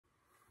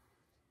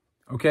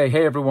Okay,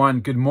 hey everyone,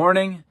 good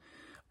morning.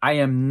 I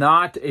am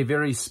not a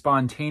very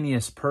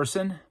spontaneous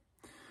person,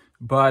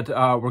 but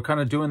we're kind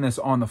of doing this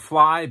on the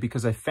fly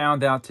because I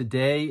found out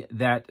today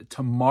that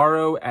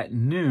tomorrow at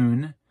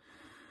noon,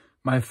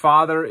 my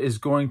father is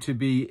going to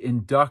be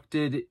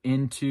inducted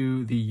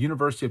into the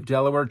University of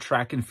Delaware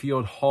Track and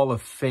Field Hall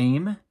of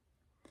Fame,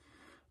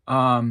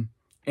 and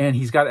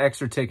he's got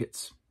extra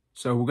tickets.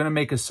 So we're going to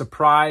make a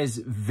surprise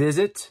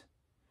visit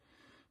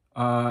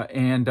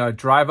and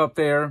drive up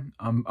there.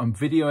 I'm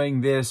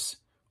videoing this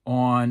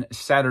on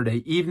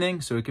Saturday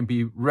evening so it can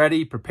be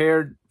ready,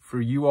 prepared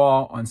for you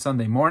all on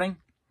Sunday morning.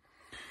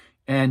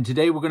 And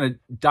today we're going to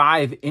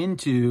dive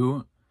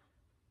into,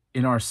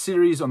 in our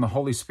series on the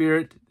Holy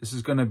Spirit, this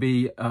is going to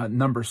be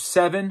number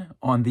 7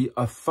 on the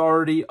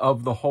authority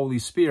of the Holy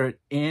Spirit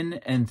in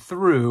and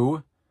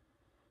through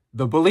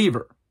the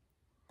believer.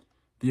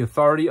 The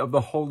authority of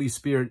the Holy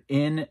Spirit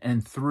in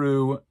and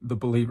through the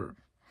believer.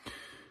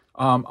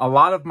 A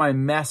lot of my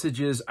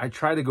messages, I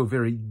try to go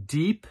very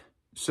deep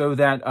so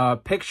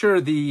that picture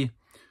the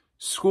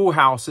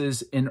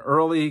schoolhouses in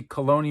early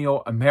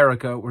colonial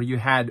America where you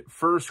had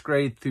 1st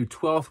grade through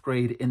 12th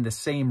grade in the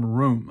same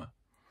room.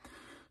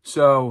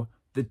 So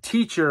the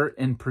teacher,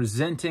 in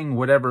presenting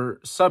whatever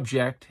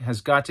subject,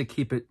 has got to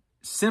keep it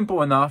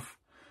simple enough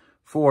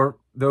for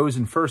those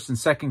in 1st and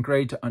 2nd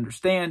grade to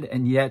understand,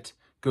 and yet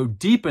go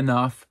deep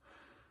enough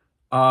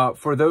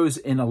for those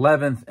in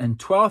 11th and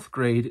 12th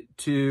grade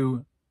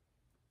to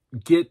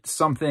get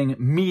something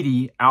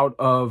meaty out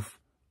of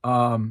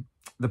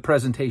the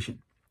presentation.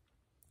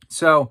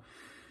 So,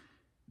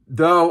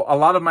 though a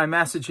lot of my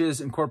messages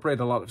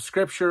incorporate a lot of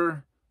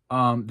scripture,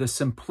 the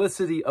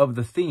simplicity of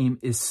the theme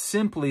is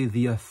simply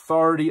the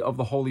authority of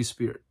the Holy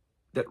Spirit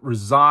that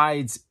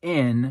resides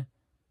in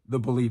the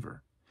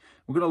believer.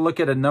 We're going to look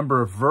at a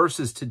number of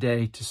verses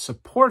today to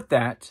support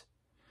that.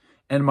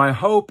 And my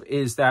hope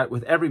is that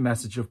with every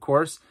message, of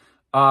course,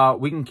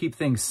 we can keep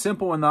things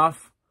simple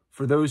enough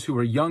for those who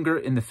are younger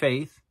in the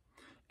faith,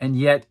 and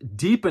yet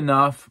deep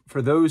enough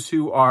for those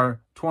who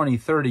are 20,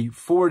 30,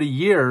 40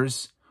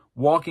 years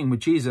walking with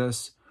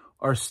Jesus,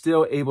 are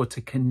still able to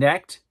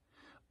connect,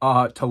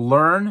 to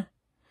learn,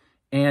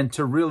 and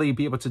to really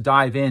be able to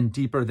dive in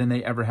deeper than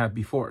they ever have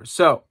before.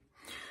 So,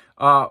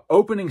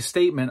 opening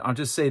statement, I'll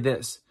just say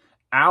this.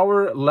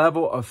 Our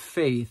level of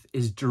faith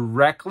is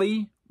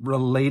directly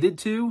related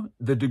to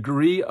the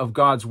degree of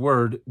God's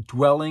word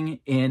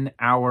dwelling in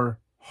our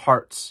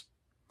hearts.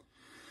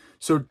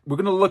 So we're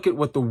going to look at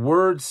what the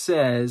word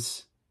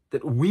says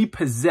that we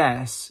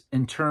possess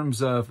in terms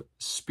of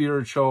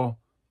spiritual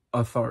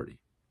authority.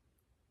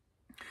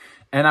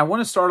 And I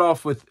want to start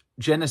off with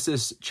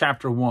Genesis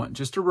chapter 1,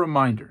 just a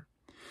reminder,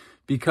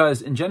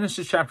 because in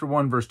Genesis chapter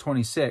 1, verse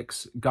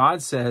 26,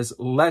 God says,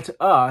 "Let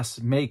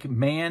us make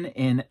man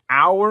in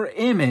our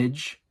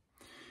image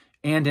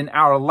and in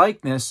our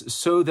likeness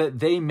so that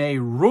they may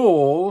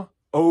rule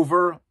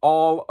over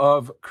all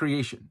of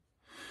creation."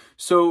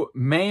 So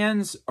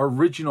man's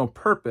original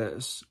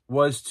purpose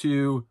was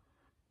to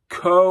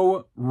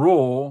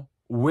co-rule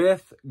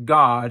with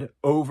God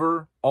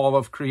over all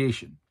of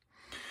creation.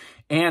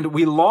 And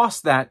we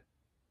lost that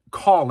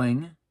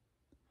calling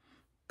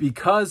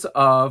because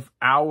of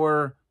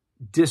our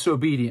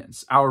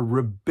disobedience, our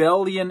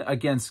rebellion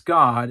against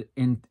God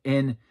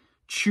in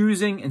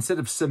choosing, instead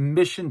of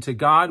submission to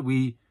God,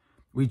 we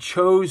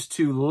chose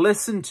to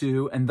listen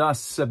to and thus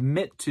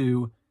submit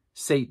to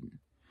Satan.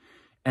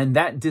 And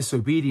that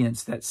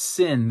disobedience, that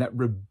sin, that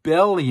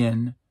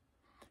rebellion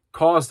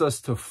caused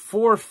us to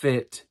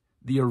forfeit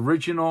the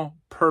original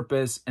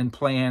purpose and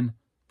plan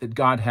that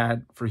God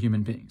had for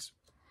human beings.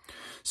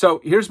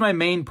 So here's my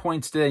main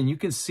points today, and you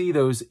can see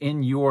those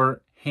in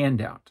your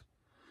handout.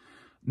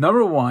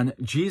 Number 1,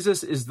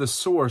 Jesus is the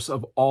source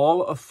of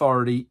all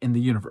authority in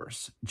the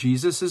universe.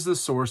 Jesus is the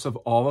source of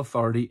all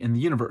authority in the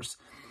universe.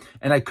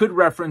 And I could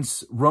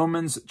reference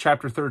Romans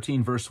chapter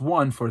 13, verse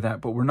 1 for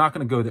that, but we're not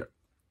going to go there.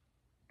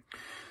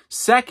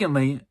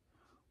 Secondly,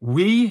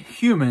 we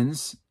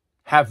humans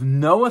have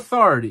no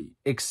authority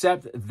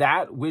except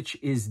that which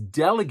is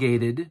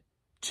delegated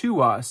to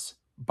us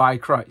by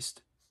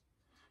Christ.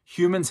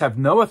 Humans have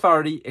no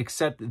authority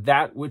except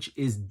that which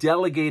is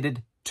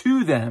delegated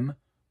to them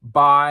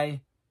by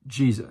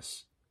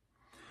Jesus.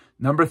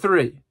 Number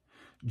 3,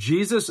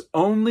 Jesus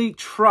only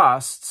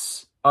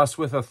trusts us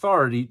with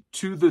authority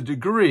to the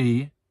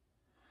degree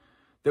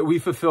that we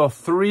fulfill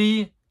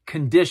 3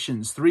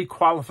 conditions, 3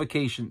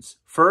 qualifications.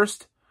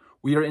 First,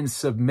 we are in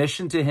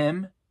submission to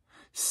him.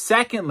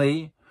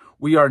 Secondly,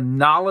 we are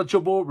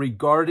knowledgeable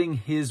regarding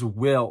his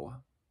will.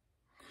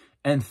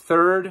 And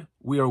third,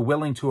 we are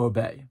willing to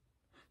obey.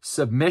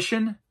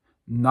 Submission,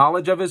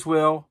 knowledge of his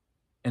will,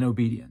 and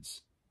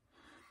obedience.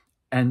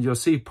 And you'll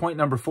see point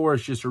number 4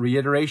 is just a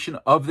reiteration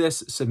of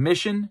this.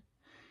 Submission,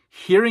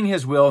 hearing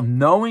his will,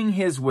 knowing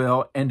his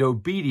will, and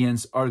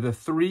obedience are the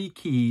 3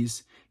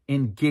 keys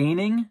in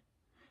gaining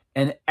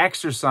and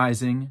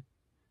exercising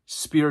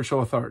spiritual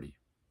authority.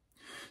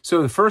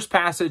 So the first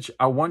passage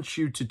I want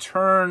you to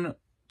turn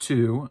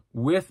to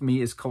with me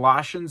is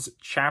Colossians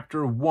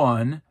chapter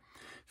 1,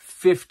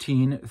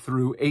 15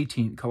 through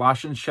 18.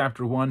 Colossians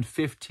chapter 1,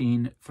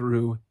 15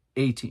 through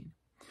 18.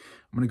 I'm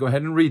going to go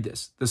ahead and read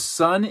this. The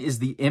Son is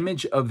the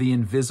image of the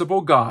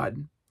invisible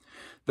God,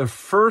 the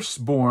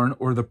firstborn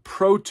or the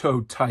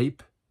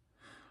prototype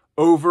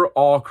over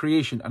all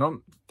creation. I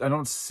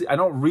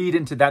don't read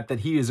into that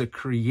he is a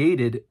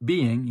created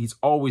being. He's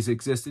always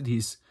existed.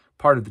 He's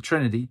part of the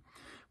Trinity,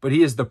 but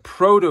he is the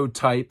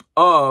prototype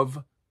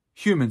of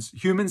humans.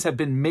 Humans have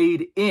been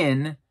made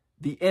in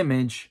the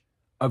image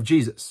of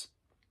Jesus.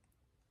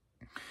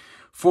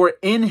 For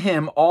in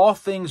him all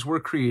things were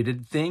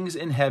created, things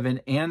in heaven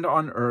and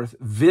on earth,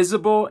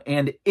 visible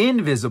and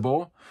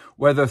invisible,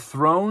 whether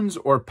thrones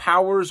or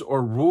powers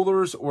or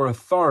rulers or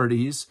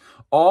authorities,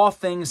 all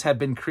things have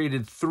been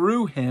created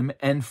through him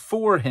and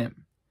for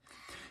him.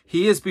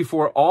 He is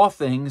before all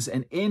things,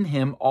 and in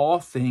him all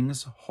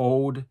things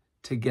hold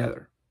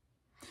together.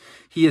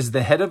 He is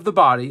the head of the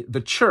body,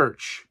 the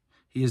church.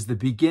 He is the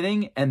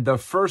beginning and the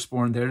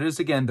firstborn. There it is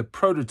again, the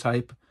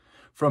prototype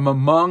from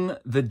among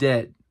the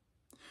dead,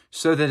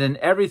 so that in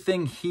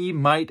everything he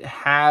might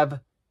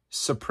have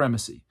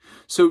supremacy.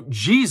 So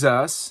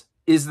Jesus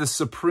is the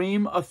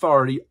supreme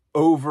authority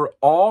over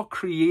all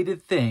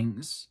created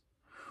things,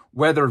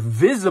 whether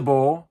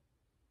visible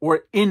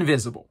or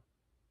invisible.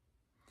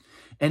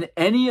 And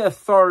any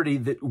authority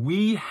that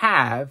we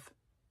have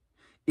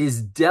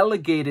is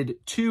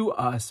delegated to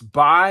us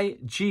by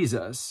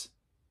Jesus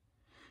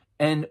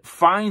and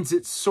finds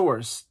its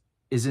source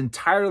is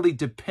entirely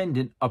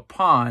dependent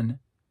upon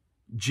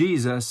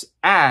Jesus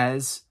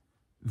as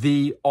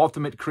the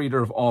ultimate creator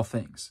of all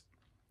things.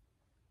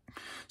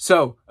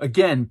 So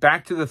again,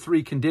 back to the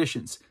three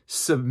conditions.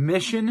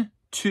 Submission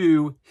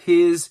to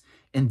his,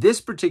 in this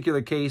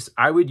particular case,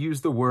 I would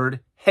use the word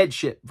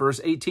headship.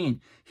 Verse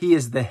 18, he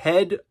is the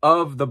head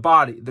of the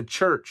body, the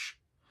church.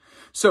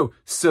 So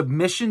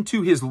submission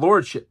to his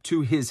lordship,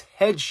 to his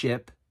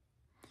headship,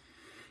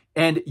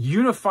 and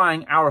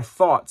unifying our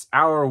thoughts,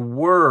 our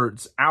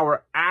words,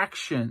 our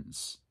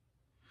actions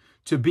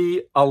to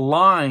be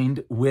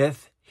aligned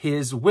with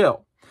his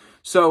will.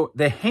 So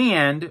the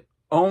hand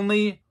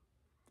only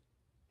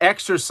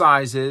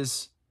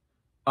exercises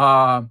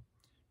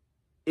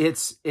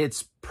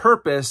its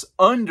purpose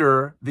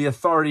under the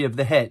authority of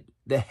the head.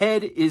 The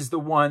head is the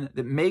one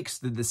that makes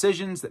the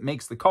decisions, that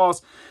makes the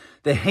calls.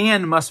 The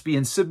hand must be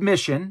in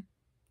submission.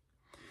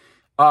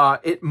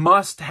 It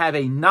must have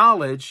a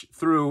knowledge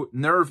through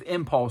nerve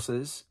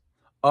impulses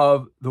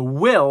of the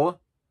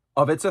will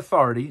of its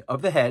authority,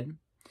 of the head,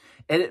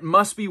 and it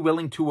must be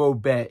willing to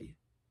obey.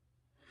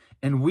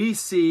 And we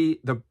see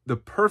the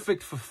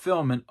perfect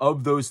fulfillment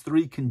of those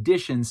three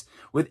conditions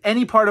with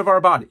any part of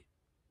our body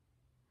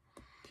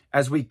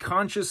as we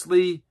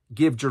consciously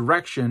give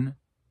direction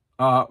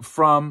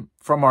from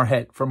our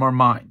head, from our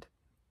mind.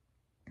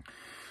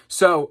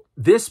 So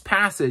this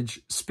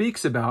passage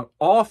speaks about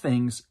all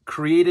things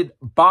created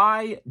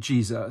by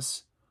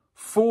Jesus,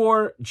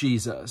 for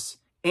Jesus,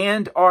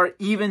 and are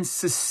even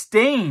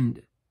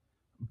sustained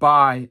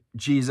by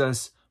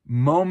Jesus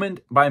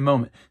moment by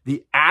moment.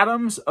 The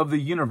atoms of the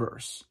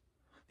universe,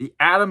 the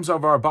atoms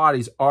of our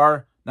bodies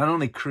are not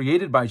only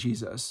created by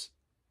Jesus,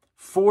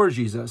 for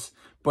Jesus,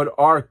 but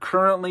are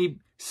currently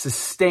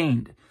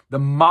sustained. The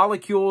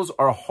molecules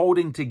are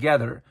holding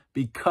together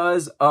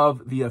because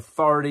of the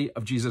authority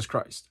of Jesus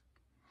Christ.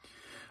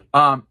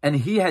 And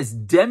he has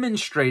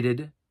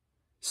demonstrated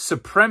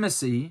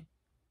supremacy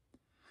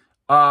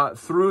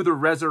through the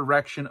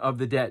resurrection of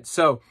the dead.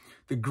 So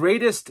the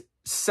greatest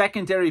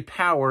secondary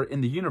power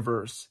in the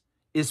universe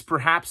is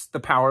perhaps the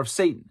power of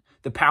Satan,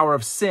 the power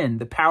of sin,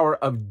 the power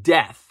of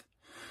death.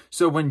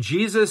 So when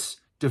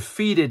Jesus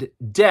defeated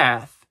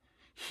death,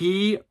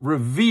 he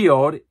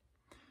revealed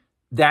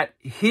that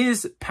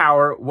his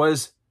power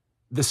was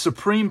the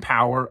supreme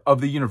power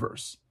of the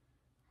universe,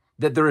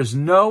 that there is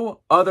no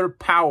other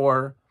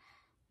power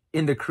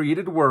in the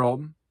created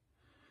world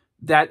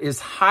that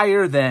is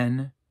higher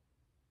than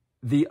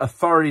the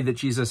authority that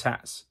Jesus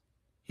has.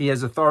 He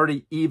has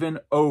authority even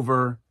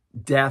over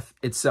death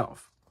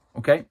itself.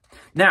 Okay?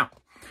 Now,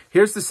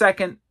 here's the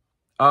second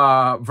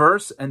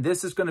verse, and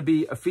this is going to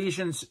be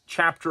Ephesians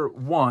chapter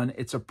 1.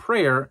 It's a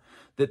prayer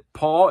that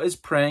Paul is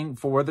praying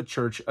for the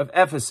church of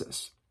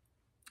Ephesus.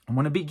 I'm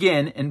going to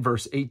begin in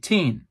verse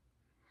 18.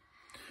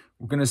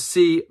 We're going to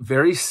see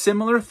very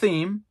similar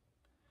theme.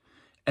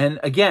 And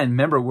again,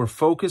 remember, we're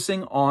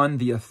focusing on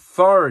the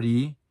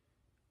authority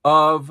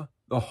of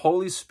the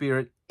Holy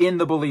Spirit in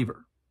the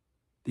believer.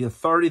 The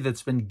authority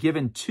that's been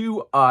given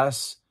to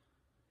us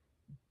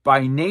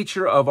by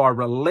nature of our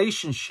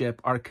relationship,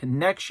 our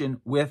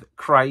connection with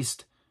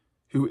Christ,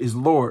 who is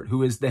Lord,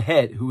 who is the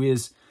head, who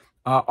is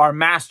our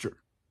master.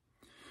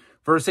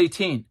 Verse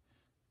 18,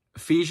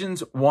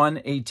 Ephesians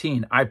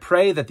 1:18. I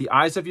pray that the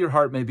eyes of your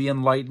heart may be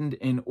enlightened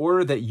in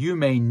order that you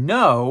may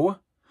know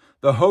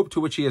the hope to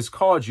which he has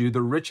called you,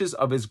 the riches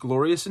of his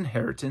glorious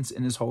inheritance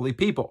in his holy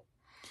people,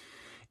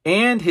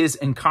 and his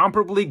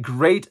incomparably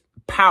great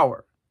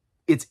power.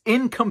 It's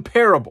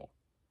incomparable.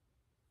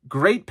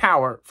 Great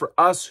power for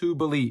us who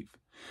believe.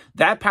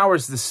 That power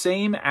is the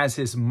same as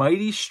his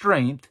mighty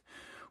strength,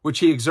 which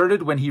he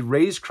exerted when he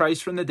raised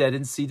Christ from the dead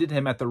and seated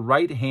him at the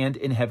right hand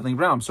in heavenly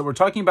realms. So we're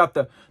talking about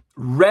the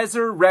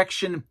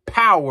resurrection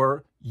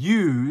power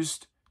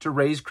used to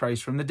raise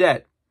Christ from the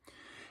dead.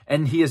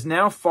 And he is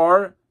now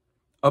far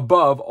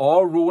above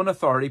all rule and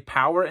authority,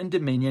 power and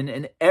dominion,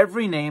 and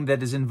every name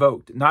that is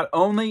invoked, not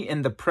only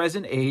in the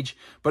present age,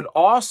 but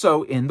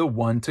also in the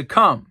one to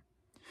come.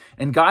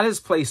 And God has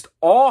placed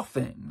all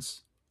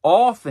things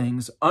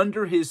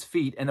under his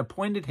feet and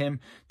appointed him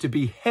to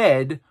be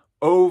head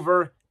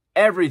over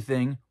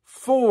everything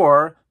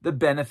for the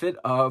benefit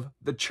of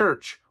the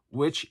church,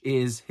 which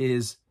is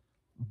his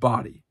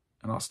body.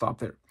 And I'll stop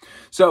there.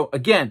 So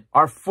again,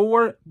 our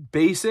 4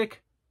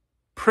 basic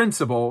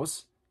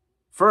principles.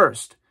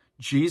 First,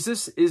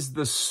 Jesus is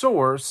the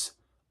source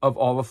of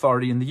all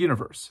authority in the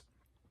universe.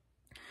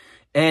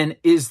 And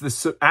as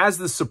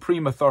the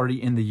supreme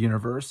authority in the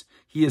universe,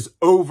 he is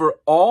over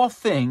all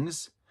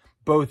things,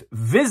 both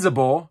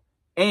visible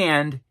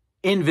and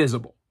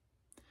invisible,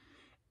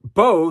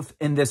 both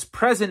in this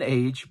present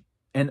age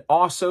and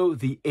also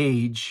the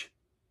age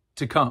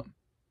to come.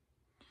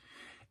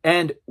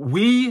 And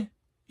we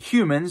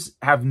humans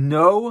have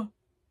no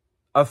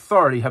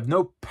authority, have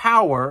no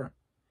power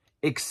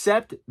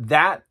except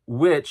that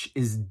which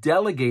is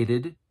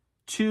delegated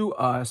to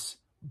us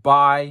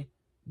by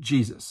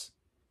Jesus.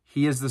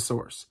 He is the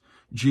source.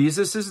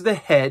 Jesus is the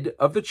head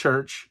of the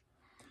church.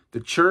 The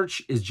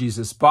church is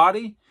Jesus'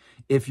 body.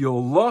 If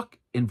you'll look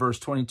in verse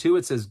 22,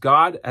 it says,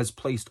 God has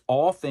placed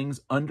all things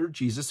under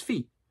Jesus'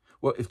 feet.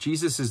 Well, if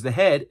Jesus is the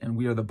head and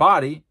we are the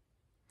body,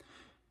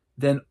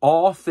 then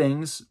all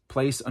things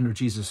placed under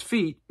Jesus'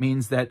 feet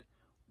means that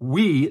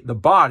we, the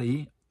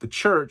body, the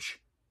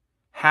church,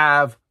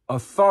 have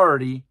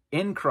authority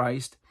in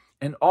Christ,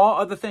 and all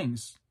other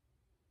things,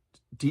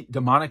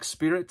 demonic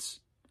spirits,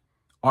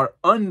 are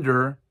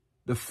under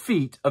the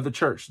feet of the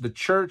church. The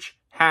church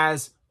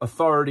has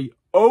authority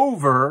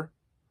over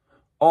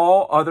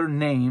all other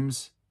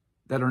names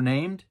that are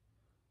named,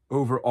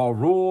 over all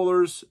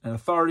rulers and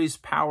authorities,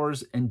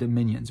 powers, and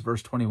dominions.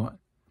 Verse 21.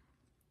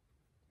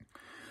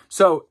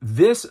 So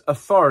this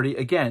authority,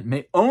 again,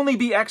 may only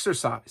be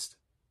exercised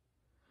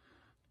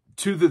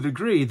to the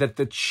degree that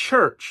the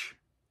church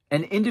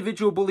and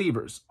individual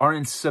believers are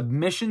in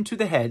submission to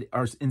the head,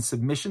 are in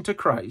submission to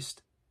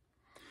Christ,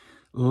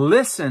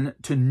 listen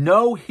to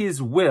know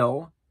his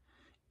will,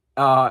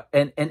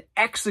 and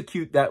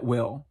execute that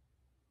will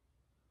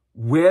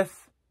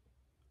with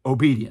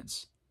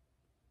obedience,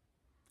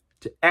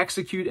 to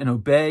execute and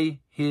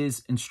obey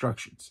his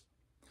instructions.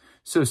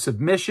 So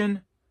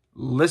submission,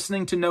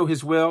 listening to know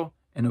his will,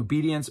 and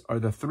obedience are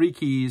the 3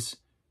 keys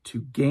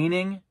to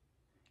gaining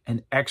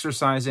and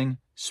exercising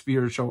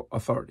spiritual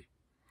authority.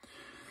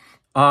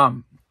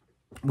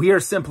 We are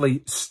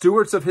simply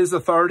stewards of his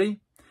authority,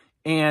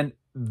 and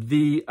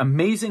the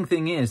amazing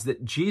thing is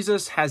that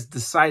Jesus has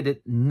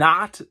decided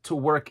not to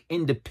work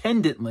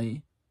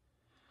independently,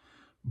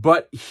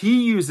 but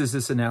he uses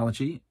this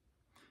analogy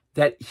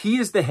that he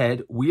is the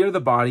head, we are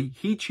the body.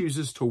 He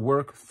chooses to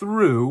work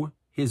through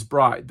his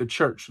bride, the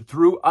church,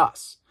 through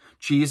us.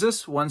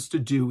 Jesus wants to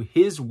do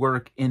his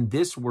work in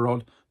this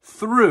world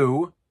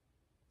through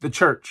the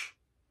church,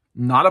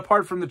 not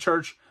apart from the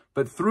church,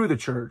 but through the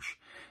church.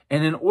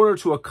 And in order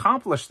to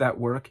accomplish that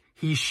work,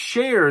 he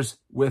shares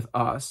with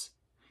us,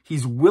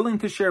 he's willing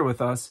to share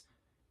with us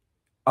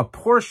a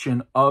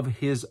portion of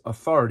his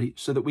authority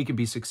so that we can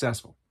be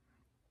successful.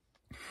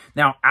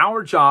 Now,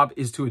 our job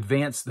is to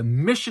advance the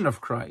mission of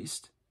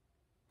Christ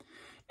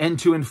and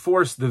to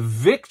enforce the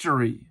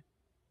victory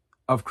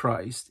of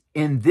Christ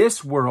in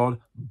this world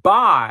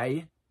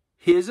by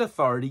his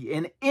authority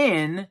and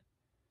in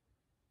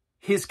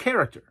his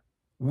character,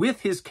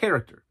 with his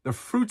character, the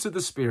fruits of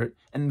the Spirit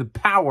and the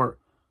power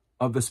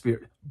of the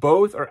Spirit.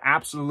 Both are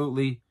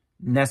absolutely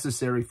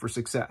necessary for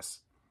success.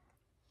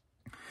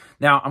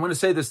 Now, I'm going to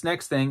say this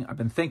next thing. I've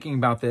been thinking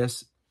about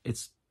this.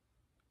 It's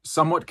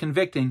somewhat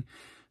convicting.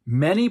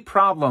 Many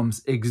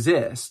problems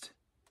exist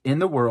in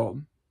the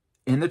world,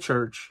 in the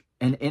church,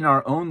 and in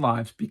our own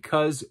lives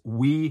because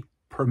we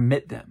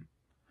permit them.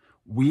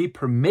 We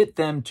permit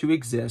them to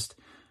exist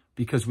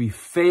because we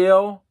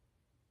fail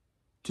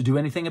to do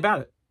anything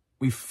about it.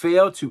 We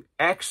fail to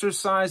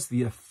exercise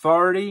the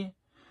authority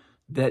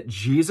that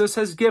Jesus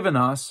has given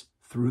us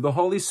through the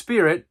Holy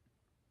Spirit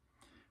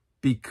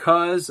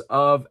because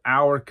of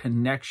our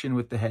connection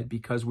with the head,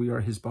 because we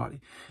are his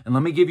body. And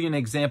let me give you an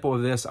example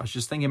of this. I was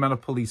just thinking about a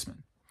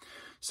policeman.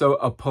 So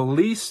a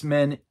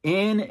policeman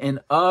in and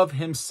of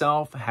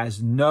himself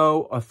has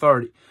no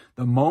authority.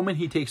 The moment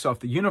he takes off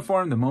the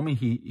uniform, the moment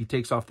he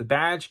takes off the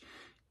badge,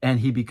 and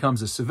he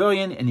becomes a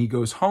civilian and he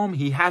goes home,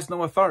 he has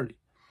no authority.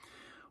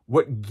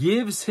 What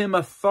gives him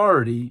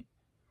authority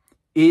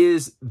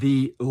is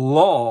the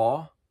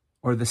law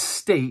or the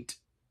state,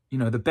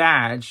 the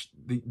badge,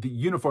 the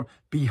uniform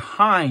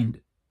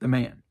behind the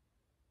man.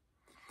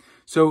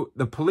 So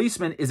the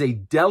policeman is a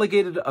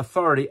delegated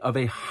authority of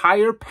a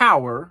higher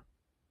power.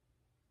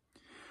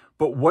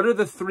 But what are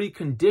the 3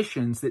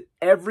 conditions that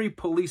every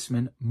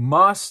policeman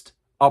must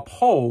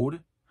uphold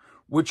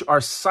which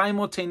are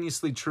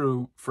simultaneously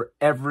true for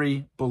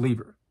every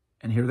believer.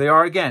 And here they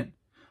are again.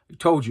 I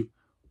told you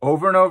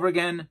over and over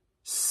again,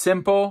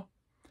 simple,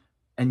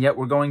 and yet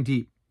we're going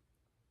deep.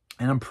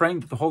 And I'm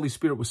praying that the Holy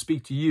Spirit will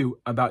speak to you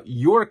about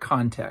your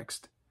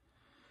context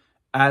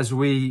as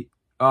we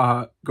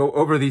go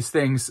over these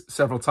things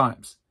several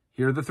times.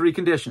 Here are the three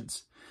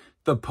conditions.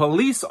 The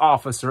police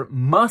officer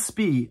must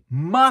be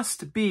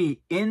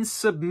in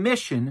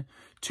submission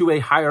to a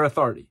higher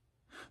authority.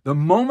 The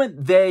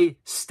moment they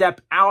step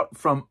out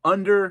from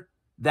under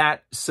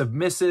that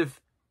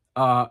submissive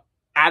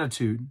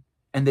attitude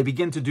and they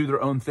begin to do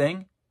their own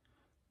thing,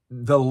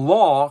 the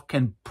law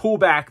can pull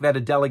back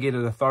that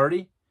delegated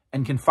authority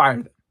and can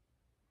fire them.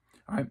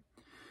 All right.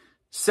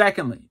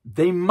 Secondly,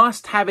 they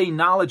must have a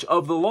knowledge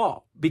of the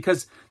law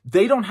because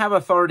they don't have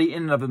authority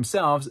in and of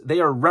themselves. They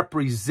are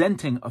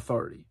representing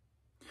authority.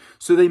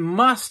 So they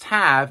must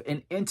have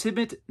an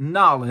intimate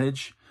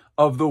knowledge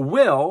of the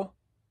will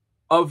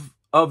of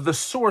the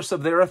source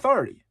of their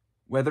authority,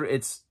 whether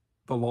it's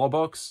the law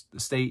books, the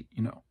state,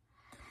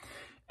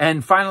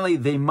 And finally,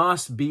 they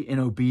must be in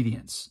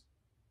obedience.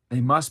 They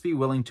must be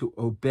willing to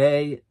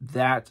obey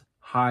that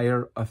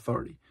higher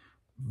authority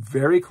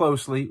very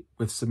closely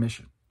with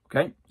submission.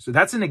 Okay, so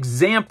that's an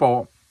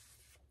example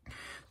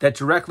that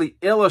directly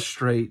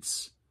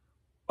illustrates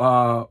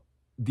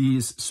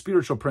these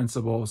spiritual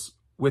principles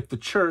with the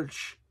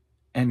church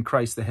and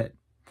Christ the head.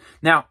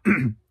 Now,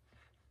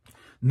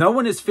 no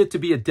one is fit to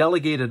be a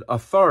delegated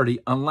authority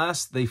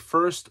unless they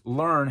first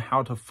learn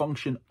how to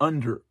function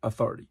under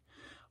authority.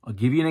 I'll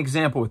give you an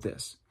example with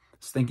this. I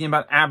was thinking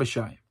about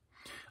Abishai.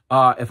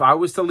 If I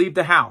was to leave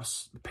the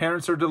house, the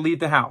parents are to leave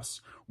the house,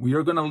 we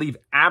are going to leave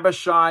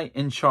Abishai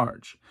in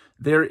charge.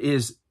 There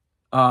is,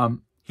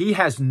 he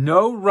has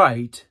no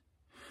right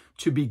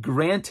to be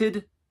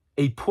granted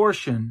a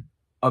portion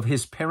of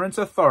his parents'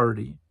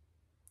 authority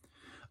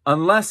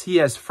unless he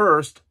has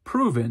first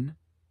proven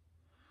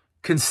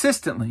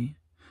consistently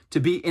to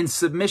be in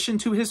submission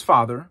to his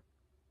father,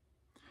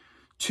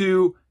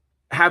 to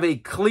have a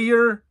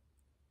clear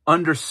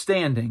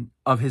understanding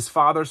of his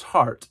father's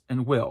heart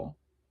and will,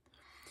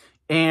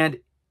 and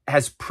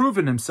has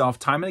proven himself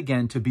time and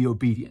again to be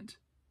obedient.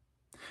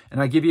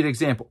 And I give you an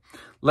example.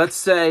 Let's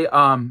say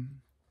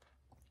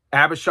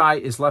Abishai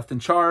is left in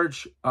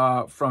charge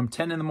from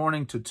 10 in the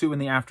morning to 2 in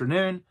the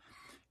afternoon,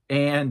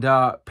 and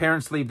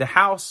parents leave the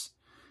house,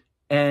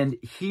 and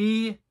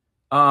he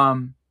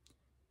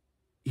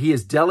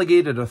has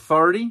delegated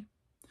authority.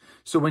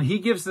 So when he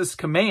gives this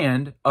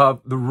command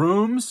of the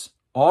rooms,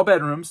 all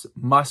bedrooms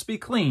must be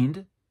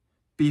cleaned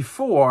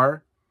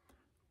before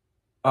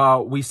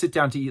we sit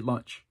down to eat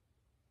lunch.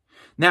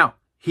 Now,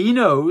 he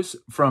knows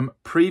from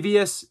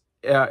previous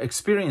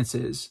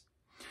experiences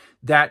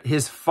that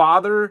his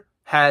father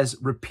has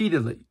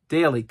repeatedly,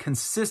 daily,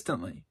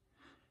 consistently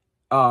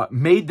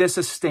made this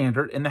a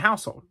standard in the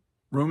household.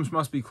 Rooms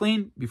must be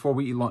clean before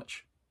we eat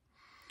lunch.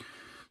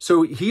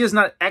 So he is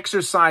not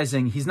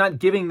exercising, he's not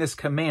giving this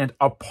command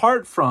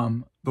apart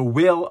from the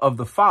will of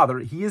the Father.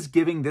 He is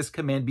giving this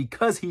command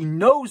because he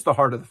knows the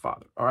heart of the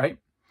Father, all right?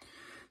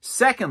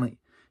 Secondly,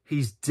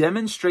 he's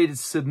demonstrated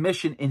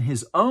submission in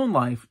his own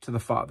life to the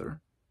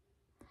Father.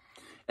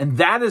 And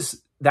that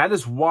is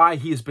why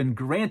he has been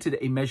granted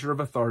a measure of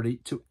authority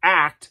to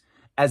act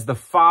as the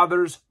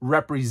Father's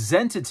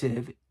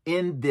representative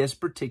in this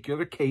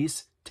particular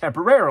case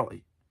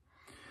temporarily.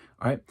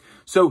 All right.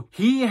 So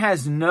he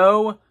has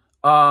no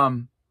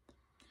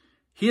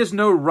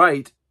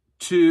right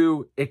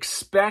to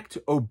expect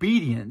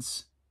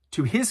obedience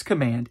to his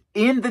command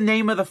in the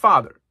name of the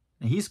Father.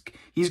 And he's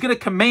going to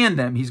command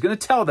them. He's going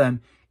to tell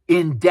them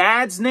in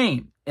Dad's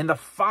name, in the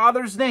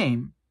Father's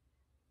name,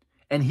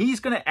 and he's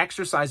going to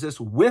exercise this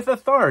with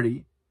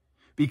authority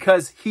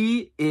because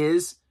he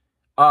is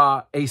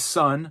a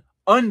son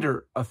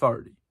under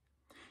authority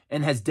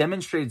and has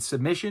demonstrated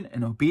submission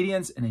and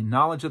obedience and a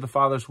knowledge of the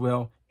Father's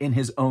will in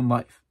his own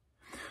life.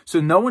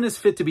 So no one is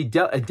fit to be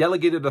a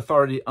delegated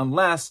authority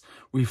unless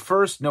we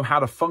first know how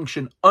to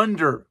function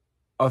under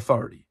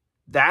authority.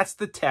 That's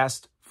the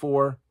test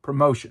for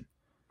promotion.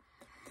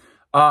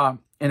 And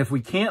if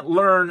we can't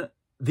learn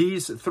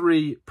these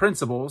three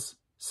principles,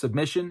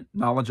 submission,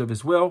 knowledge of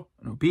his will,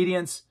 and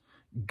obedience,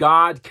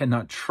 God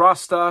cannot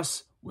trust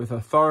us with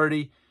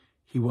authority.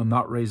 He will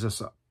not raise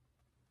us up.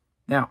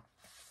 Now,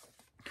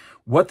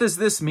 what does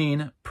this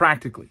mean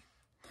practically?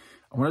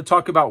 I want to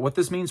talk about what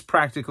this means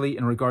practically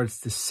in regards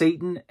to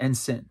Satan and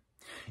sin.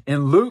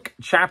 In Luke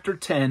chapter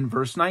 10,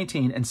 verse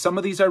 19, and some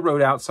of these I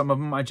wrote out, some of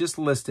them I just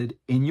listed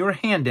in your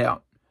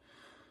handout.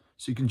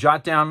 So you can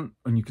jot down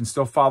and you can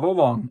still follow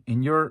along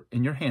in your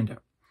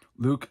handout.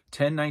 Luke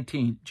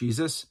 10:19,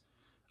 Jesus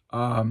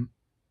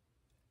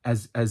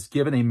has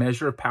given a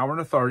measure of power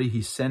and authority.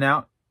 He sent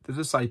out the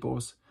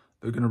disciples.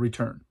 They're going to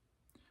return.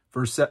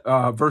 Verse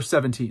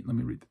 17, let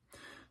me read.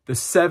 The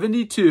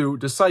 72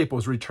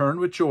 disciples returned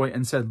with joy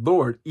and said,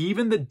 Lord,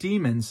 even the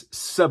demons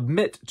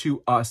submit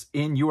to us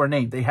in your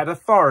name. They had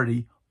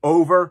authority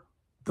over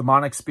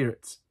demonic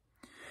spirits.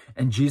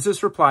 And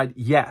Jesus replied,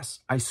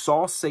 yes, I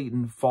saw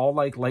Satan fall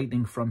like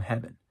lightning from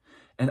heaven.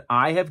 and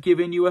I have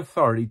given you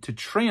authority to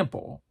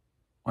trample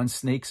on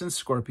snakes and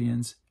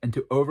scorpions and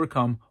to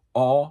overcome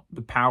all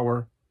the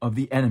power of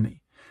the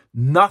enemy.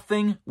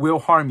 Nothing will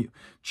harm you.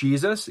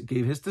 Jesus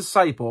gave his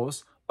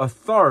disciples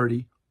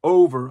authority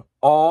over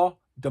all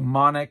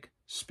demonic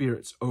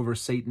spirits, over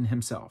Satan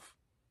himself.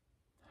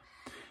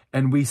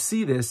 And we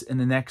see this in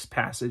the next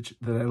passage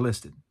that I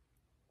listed.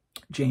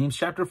 James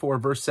chapter 4,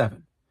 verse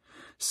 7.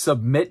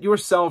 Submit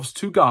yourselves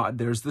to God.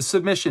 There's the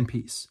submission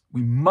piece.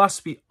 We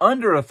must be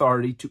under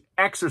authority to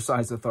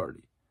exercise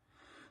authority.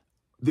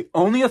 The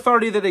only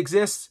authority that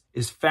exists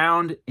is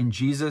found in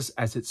Jesus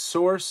as its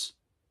source.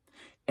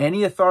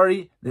 Any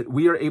authority that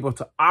we are able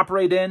to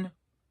operate in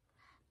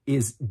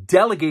is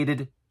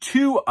delegated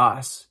to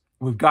us.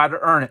 We've got to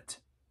earn it.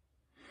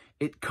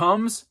 It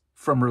comes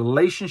from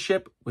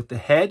relationship with the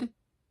head,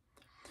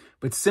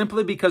 but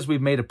simply because we've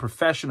made a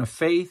profession of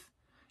faith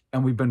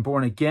and we've been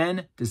born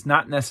again does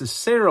not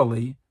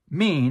necessarily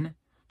mean,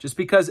 just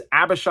because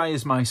Abishai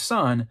is my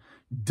son,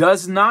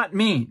 does not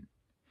mean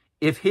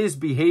if his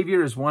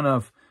behavior is one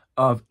of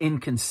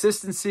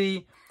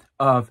inconsistency,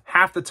 of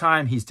half the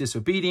time he's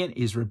disobedient,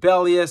 he's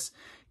rebellious,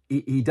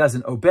 he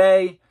doesn't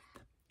obey,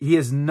 he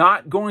is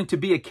not going to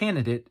be a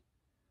candidate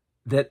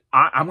that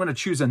I'm going to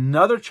choose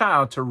another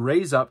child to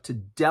raise up to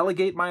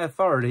delegate my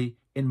authority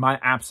in my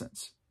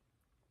absence.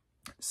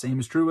 Same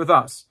is true with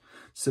us.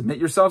 Submit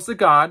yourselves to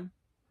God.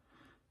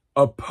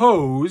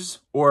 Oppose,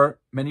 or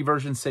many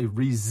versions say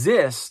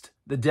resist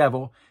the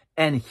devil,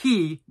 and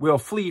he will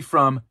flee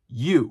from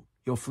you.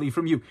 He'll flee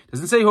from you. It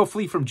doesn't say he'll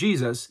flee from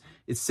Jesus.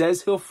 It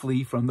says he'll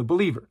flee from the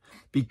believer,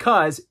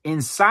 because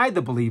inside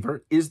the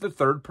believer is the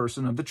third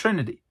person of the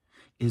Trinity,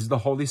 is the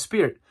Holy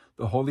Spirit.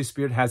 The Holy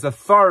Spirit has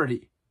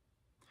authority.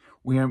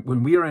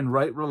 When we are in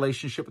right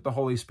relationship with the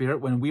Holy Spirit,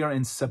 when we are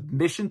in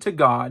submission to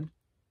God,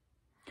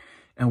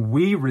 and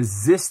we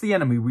resist the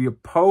enemy, we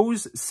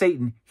oppose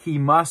Satan, he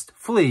must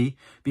flee,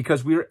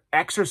 because we are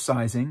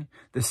exercising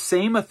the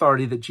same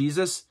authority that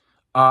Jesus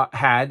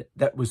had,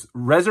 that was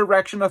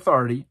resurrection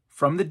authority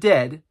from the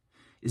dead,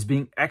 is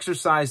being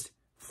exercised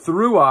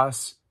through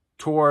us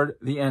toward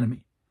the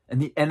enemy.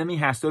 And the enemy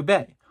has to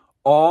obey.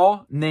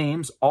 All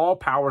names, all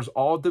powers,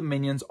 all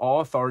dominions,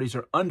 all authorities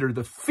are under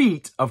the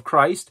feet of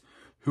Christ.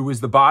 Who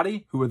is the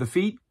body? Who are the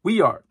feet? We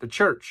are, the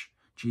church.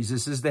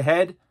 Jesus is the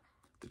head.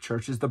 The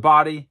church is the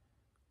body.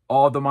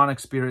 All demonic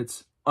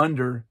spirits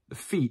under the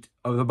feet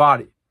of the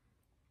body.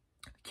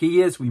 The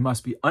key is we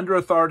must be under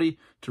authority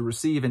to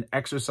receive and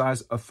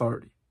exercise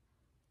authority.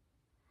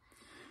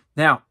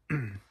 Now,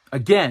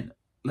 again,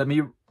 let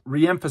me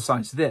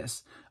reemphasize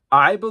this.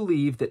 I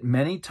believe that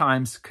many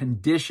times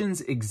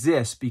conditions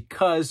exist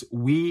because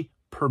we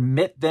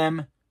permit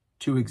them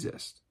to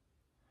exist.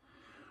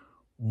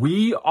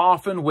 We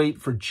often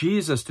wait for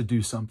Jesus to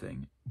do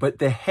something, but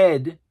the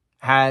head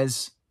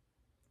has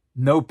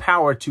no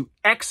power to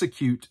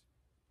execute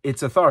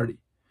its authority.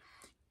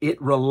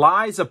 It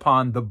relies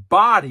upon the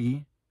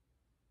body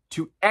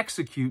to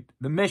execute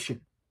the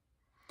mission.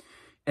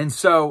 And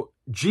so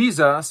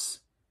Jesus,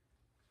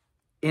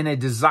 in a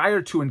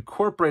desire to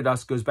incorporate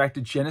us, goes back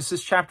to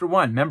Genesis chapter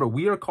 1. Remember,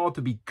 we are called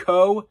to be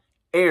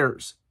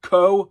co-heirs,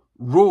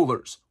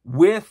 co-rulers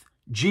with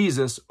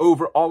Jesus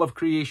over all of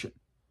creation.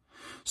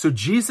 So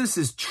Jesus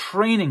is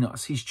training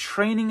us. He's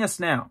training us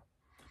now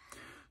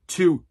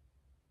to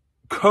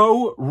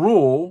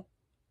co-rule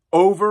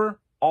over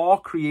all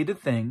created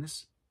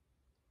things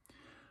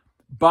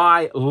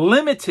by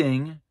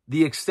limiting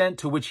the extent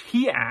to which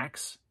he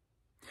acts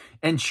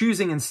and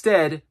choosing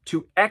instead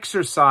to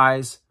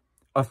exercise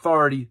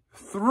authority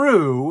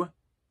through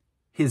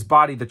his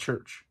body, the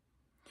church.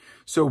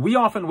 So we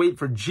often wait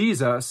for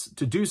Jesus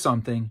to do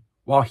something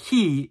while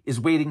he is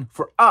waiting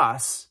for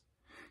us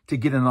to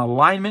get in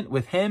alignment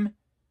with him,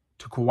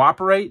 to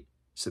cooperate,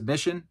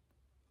 submission,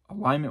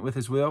 alignment with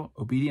his will,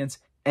 obedience,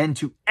 and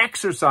to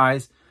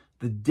exercise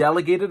the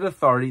delegated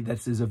authority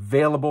that is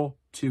available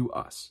to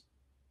us.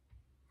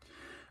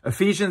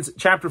 Ephesians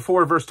chapter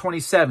 4, verse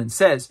 27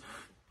 says,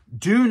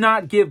 do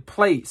not give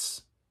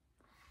place.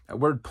 That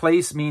word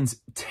place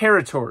means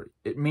territory.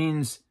 It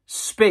means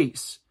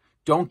space.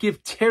 Don't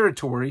give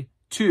territory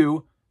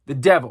to the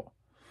devil.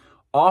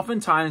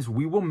 Oftentimes,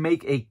 we will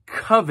make a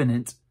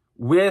covenant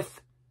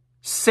with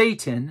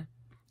Satan,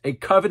 a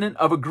covenant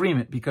of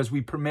agreement, because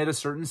we permit a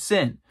certain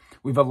sin.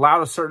 We've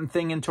allowed a certain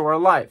thing into our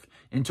life,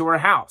 into our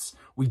house.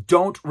 We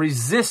don't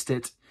resist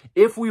it.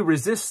 If we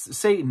resist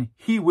Satan,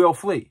 he will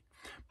flee.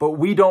 But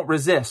we don't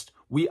resist.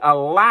 We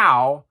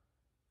allow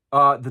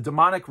the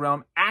demonic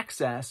realm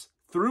access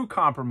through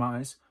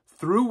compromise,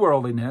 through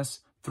worldliness,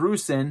 through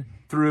sin,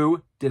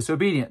 through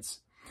disobedience.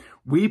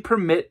 We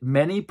permit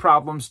many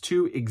problems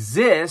to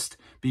exist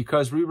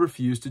because we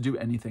refuse to do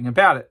anything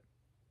about it.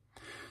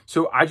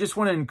 So I just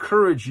want to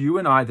encourage you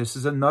and I, this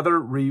is another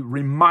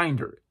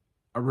reminder,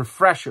 a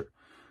refresher.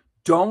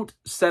 Don't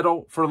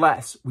settle for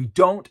less. We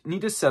don't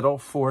need to settle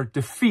for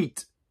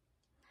defeat.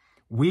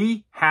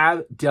 We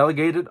have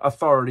delegated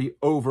authority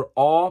over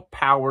all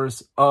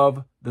powers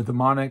of the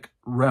demonic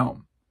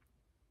realm.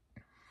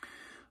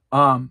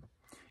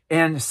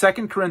 And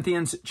 2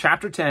 Corinthians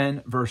chapter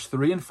 10, verse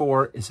 3 and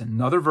 4 is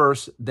another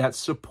verse that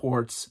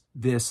supports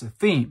this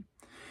theme.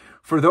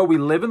 For though we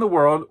live in the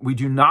world, we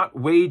do not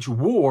wage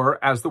war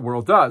as the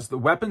world does. The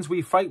weapons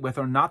we fight with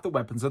are not the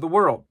weapons of the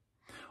world.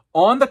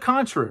 On the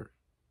contrary,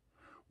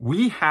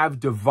 we have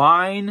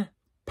divine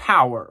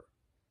power,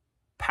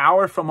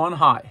 power from on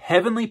high,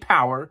 heavenly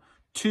power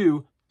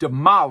to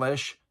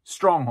demolish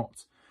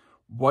strongholds.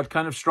 What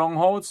kind of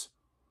strongholds?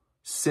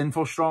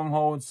 Sinful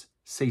strongholds,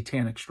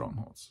 satanic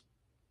strongholds,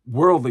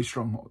 worldly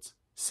strongholds,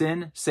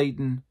 sin,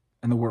 Satan,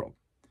 and the world.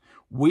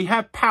 We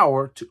have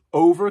power to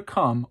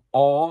overcome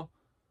all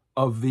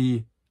of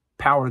the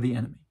power of the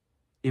enemy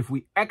if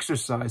we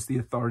exercise the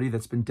authority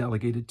that's been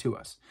delegated to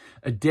us.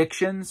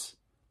 Addictions,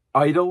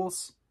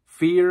 idols,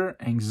 fear,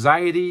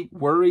 anxiety,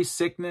 worry,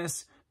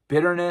 sickness,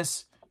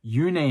 bitterness,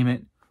 you name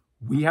it,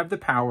 we have the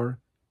power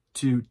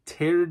to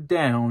tear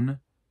down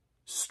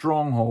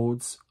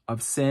strongholds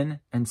of sin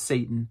and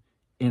Satan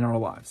in our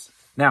lives.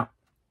 Now,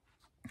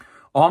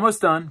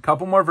 almost done,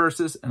 couple more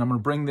verses, and I'm going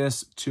to bring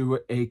this to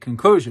a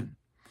conclusion.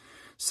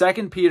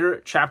 2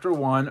 Peter chapter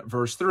 1,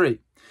 verse 3.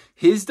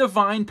 His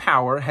divine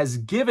power has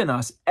given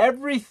us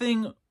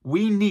everything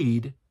we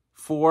need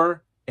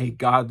for a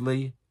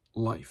godly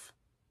life.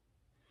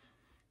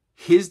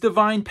 His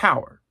divine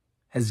power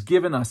has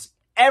given us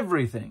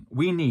everything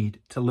we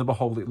need to live a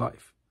holy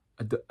life,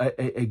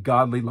 a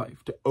godly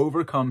life, to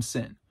overcome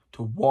sin,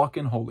 to walk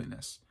in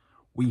holiness.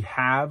 We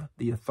have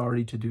the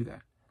authority to do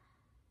that.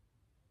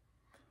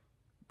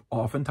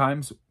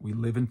 Oftentimes, we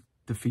live in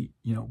defeat.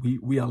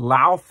 We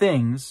allow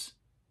things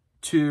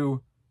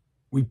to,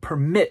 we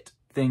permit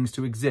things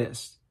to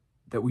exist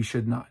that we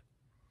should not.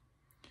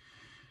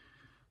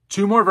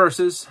 Two more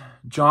verses.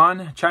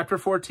 John chapter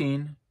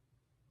 14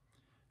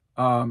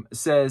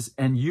 says,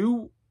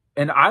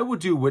 and I will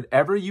do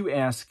whatever you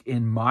ask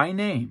in my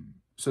name,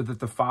 so that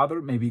the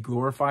Father may be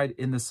glorified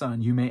in the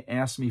Son. You may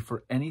ask me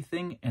for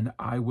anything, and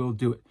I will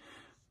do it.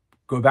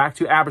 Go back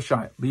to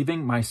Abishai,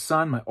 leaving my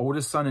son, my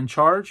oldest son, in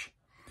charge.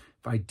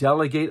 If I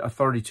delegate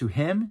authority to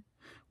him,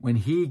 when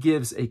he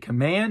gives a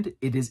command,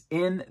 it is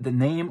in the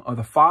name of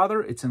the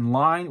Father. It's in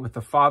line with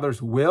the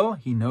Father's will.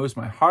 He knows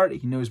my heart.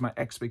 He knows my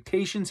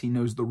expectations. He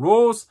knows the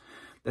rules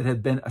that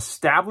have been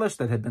established,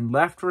 that have been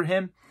left for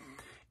him.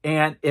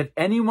 And if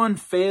anyone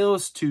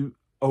fails to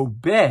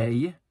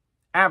obey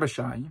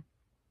Abishai,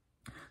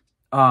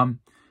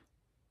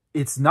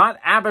 it's not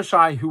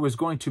Abishai who is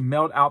going to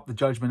melt out the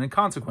judgment and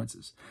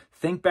consequences.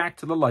 Think back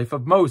to the life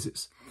of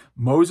Moses.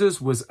 Moses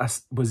was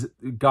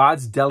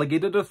God's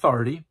delegated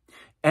authority.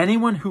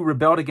 Anyone who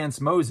rebelled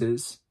against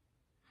Moses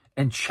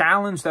and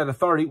challenged that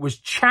authority was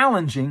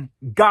challenging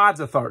God's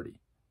authority,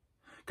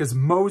 because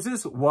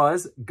Moses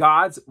was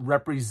God's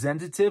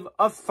representative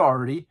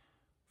authority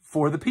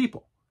for the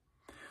people.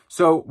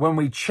 So when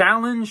we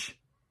challenge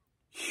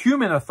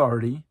human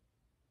authority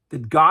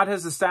that God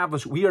has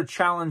established, we are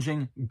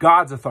challenging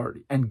God's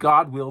authority, and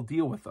God will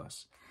deal with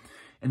us.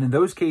 And in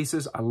those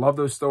cases, I love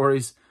those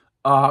stories.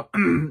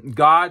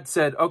 God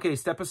said, okay,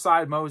 step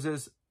aside,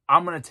 Moses.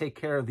 I'm going to take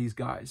care of these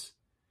guys.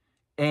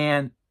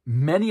 And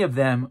many of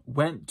them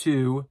went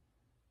to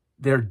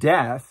their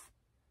death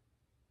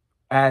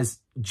as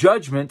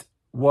judgment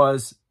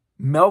was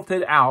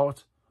melted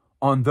out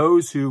on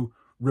those who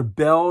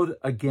rebelled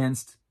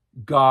against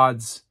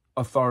God's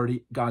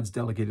authority, God's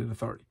delegated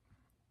authority.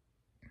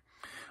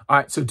 All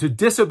right, so to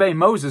disobey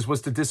Moses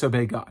was to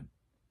disobey God.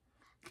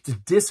 To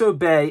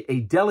disobey a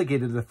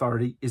delegated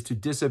authority is to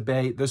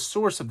disobey the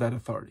source of that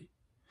authority.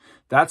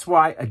 That's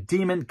why a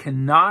demon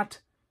cannot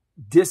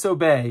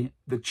disobey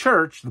the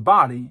church, the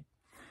body,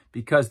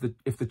 because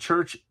if the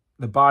church,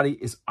 the body,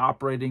 is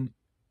operating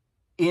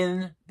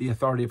in the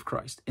authority of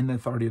Christ, in the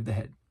authority of the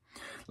head.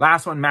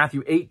 Last one,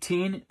 Matthew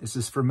 18. This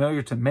is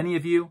familiar to many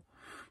of you.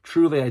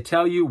 Truly, I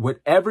tell you,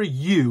 whatever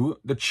you,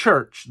 the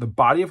church, the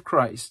body of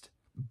Christ,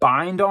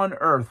 bind on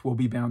earth will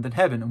be bound in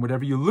heaven, and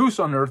whatever you loose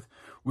on earth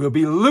will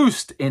be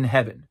loosed in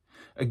heaven.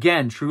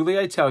 Again, truly,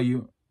 I tell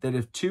you that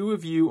if two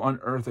of you on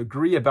earth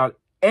agree about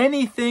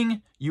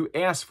anything you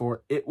ask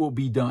for, it will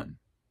be done.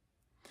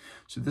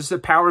 So this is the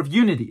power of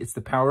unity. It's the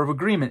power of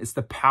agreement. It's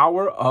the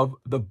power of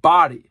the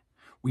body.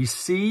 We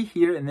see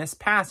here in this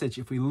passage,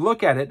 if we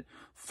look at it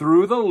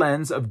through the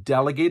lens of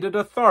delegated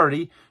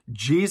authority,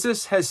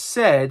 Jesus has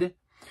said,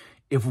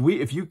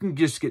 if you can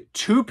just get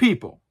two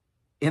people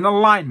in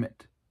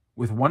alignment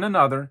with one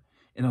another,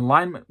 in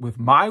alignment with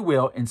my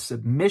will, in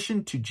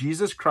submission to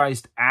Jesus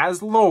Christ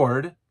as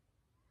Lord,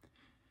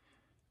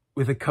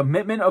 with a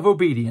commitment of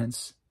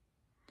obedience,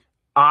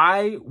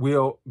 I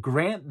will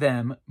grant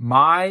them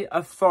my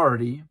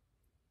authority,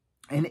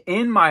 and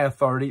in my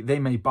authority, they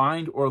may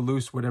bind or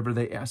loose whatever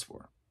they ask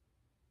for.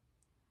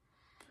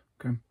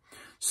 Okay.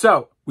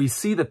 So we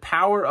see the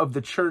power of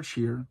the church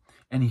here.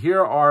 And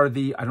here are I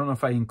don't know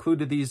if I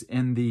included these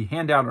in the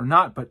handout or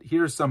not, but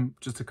here's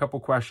just a couple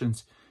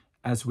questions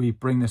as we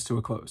bring this to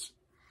a close.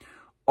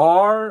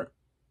 Are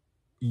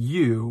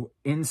you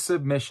in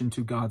submission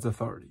to God's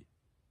authority?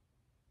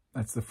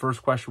 That's the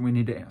first question we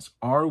need to ask.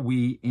 Are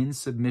we in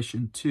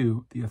submission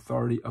to the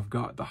authority of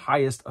God, the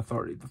highest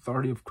authority, the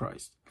authority of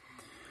Christ?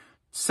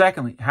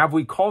 Secondly, have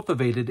we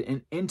cultivated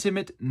an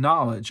intimate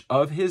knowledge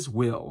of his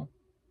will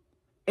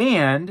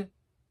and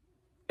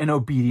an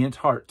obedient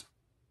heart?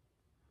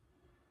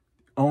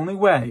 The only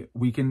way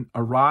we can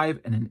arrive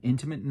at an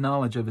intimate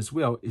knowledge of his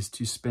will is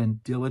to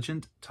spend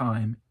diligent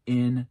time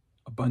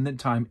abundant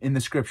time in the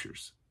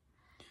scriptures,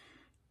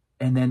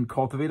 and then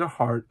cultivate a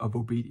heart of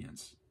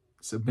obedience.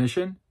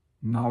 Submission,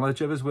 knowledge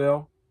of his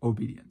will,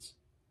 obedience.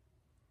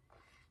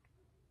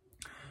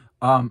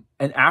 And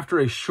after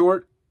a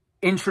short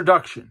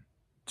introduction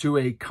to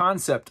a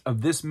concept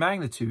of this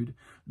magnitude,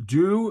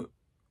 do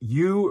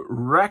you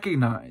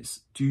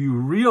realize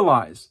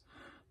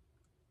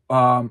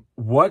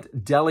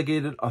what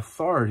delegated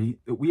authority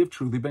that we have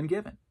truly been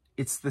given?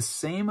 It's the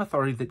same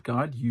authority that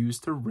God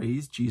used to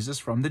raise Jesus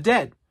from the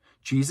dead.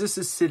 Jesus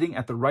is sitting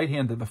at the right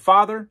hand of the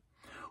Father.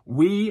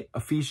 We,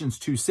 Ephesians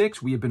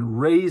 2:6, we have been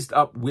raised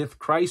up with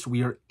Christ.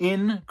 We are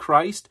in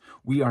Christ.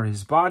 We are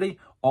his body.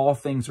 All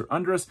things are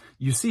under us.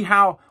 You see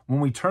how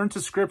when we turn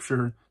to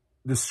Scripture,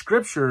 the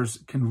Scriptures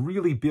can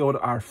really build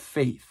our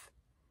faith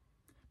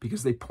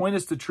because they point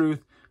us to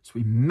truth. So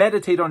we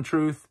meditate on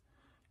truth.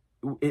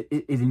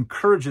 It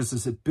encourages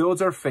us. It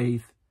builds our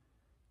faith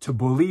to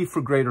believe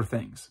for greater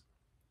things.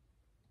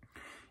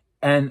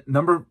 And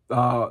number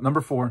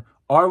 4,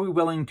 are we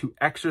willing to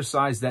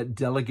exercise that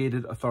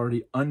delegated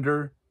authority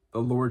under the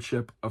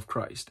lordship of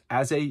Christ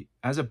as a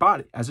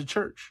body, as a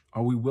church?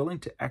 Are we willing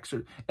to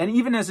exercise, and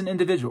even as an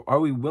individual, are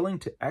we willing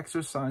to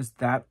exercise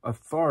that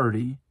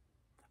authority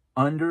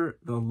under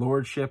the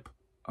lordship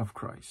of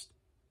Christ?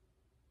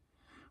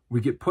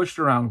 We get pushed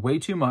around way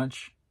too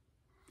much.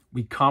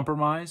 We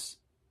compromise.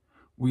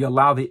 We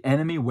allow the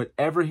enemy,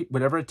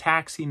 whatever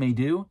attacks he may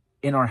do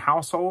in our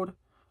household,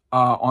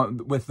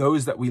 with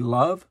those that we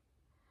love.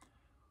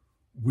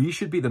 We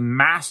should be the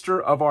master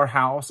of our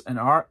house, and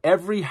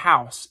every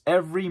house,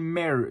 every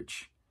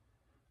marriage,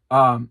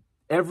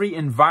 every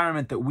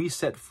environment that we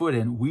set foot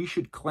in, we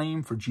should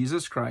claim for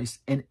Jesus Christ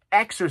and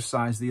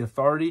exercise the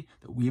authority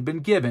that we have been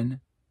given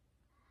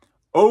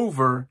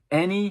over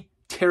any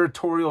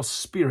territorial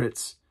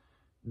spirits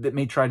that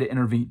may try to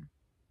intervene.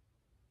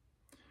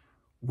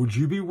 Would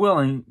you be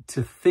willing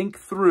to think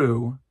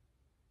through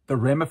the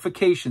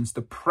ramifications,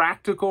 the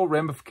practical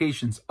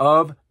ramifications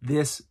of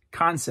this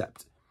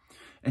concept,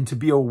 and to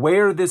be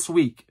aware this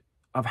week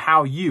of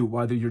how you,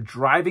 whether you're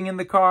driving in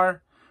the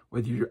car,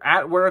 whether you're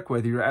at work,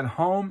 whether you're at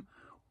home,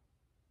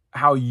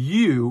 how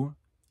you,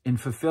 in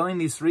fulfilling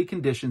these 3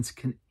 conditions,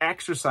 can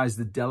exercise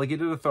the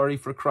delegated authority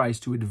for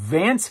Christ to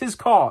advance his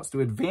cause, to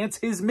advance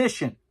his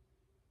mission,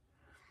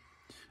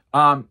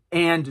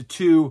 and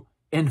to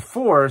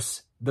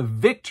enforce the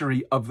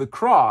victory of the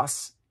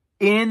cross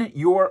in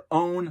your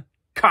own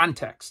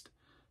context.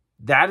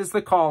 That is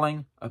the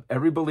calling of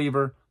every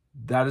believer.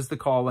 That is the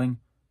calling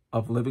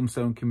of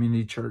Livingstone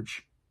Community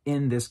Church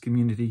in this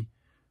community.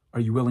 Are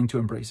you willing to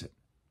embrace it?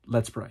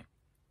 Let's pray.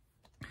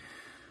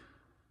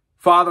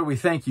 Father, we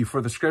thank you for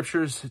the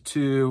Scriptures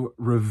to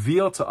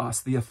reveal to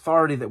us the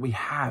authority that we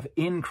have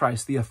in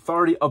Christ, the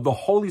authority of the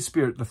Holy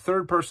Spirit, the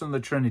third person of the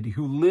Trinity,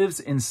 who lives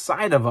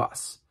inside of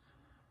us.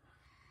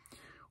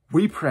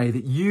 We pray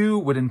that you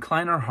would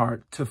incline our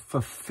heart to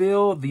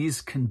fulfill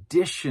these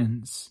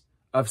conditions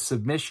of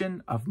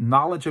submission, of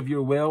knowledge of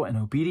your will and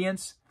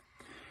obedience,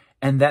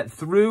 and that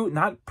through,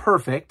 not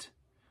perfect,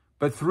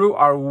 but through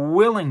our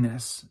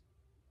willingness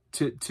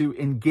to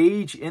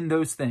engage in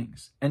those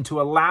things and to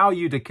allow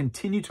you to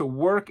continue to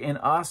work in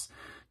us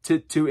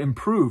to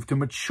improve, to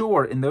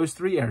mature in those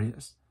 3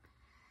 areas.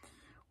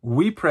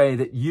 We pray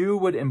that you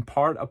would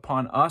impart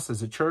upon us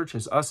as a church,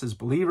 as us as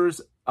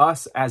believers,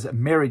 us as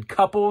married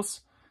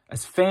couples,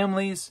 as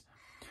families,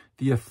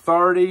 the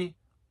authority,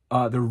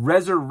 the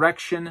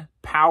resurrection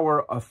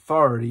power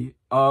authority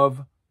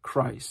of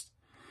Christ.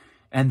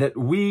 And that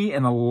we,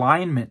 in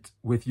alignment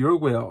with your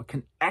will,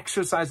 can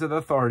exercise that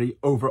authority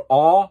over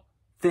all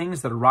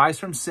things that arise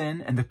from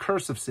sin and the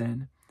curse of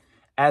sin,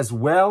 as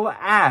well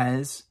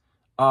as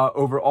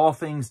over all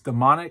things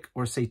demonic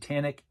or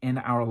satanic in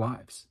our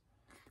lives.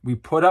 We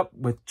put up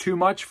with too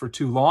much for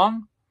too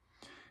long.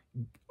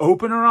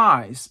 Open our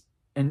eyes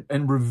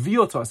and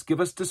reveal to us, give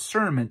us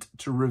discernment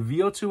to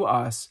reveal to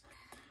us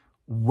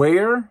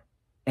where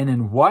and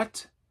in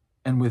what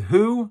and with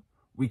who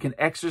we can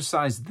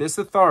exercise this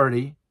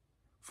authority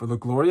for the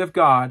glory of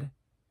God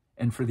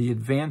and for the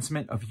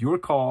advancement of your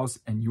cause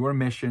and your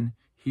mission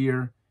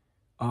here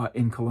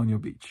in Colonial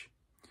Beach.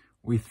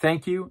 We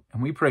thank you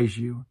and we praise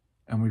you,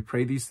 and we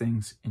pray these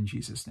things in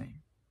Jesus'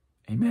 name.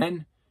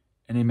 Amen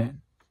and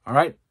amen. All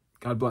right.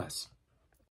 God bless.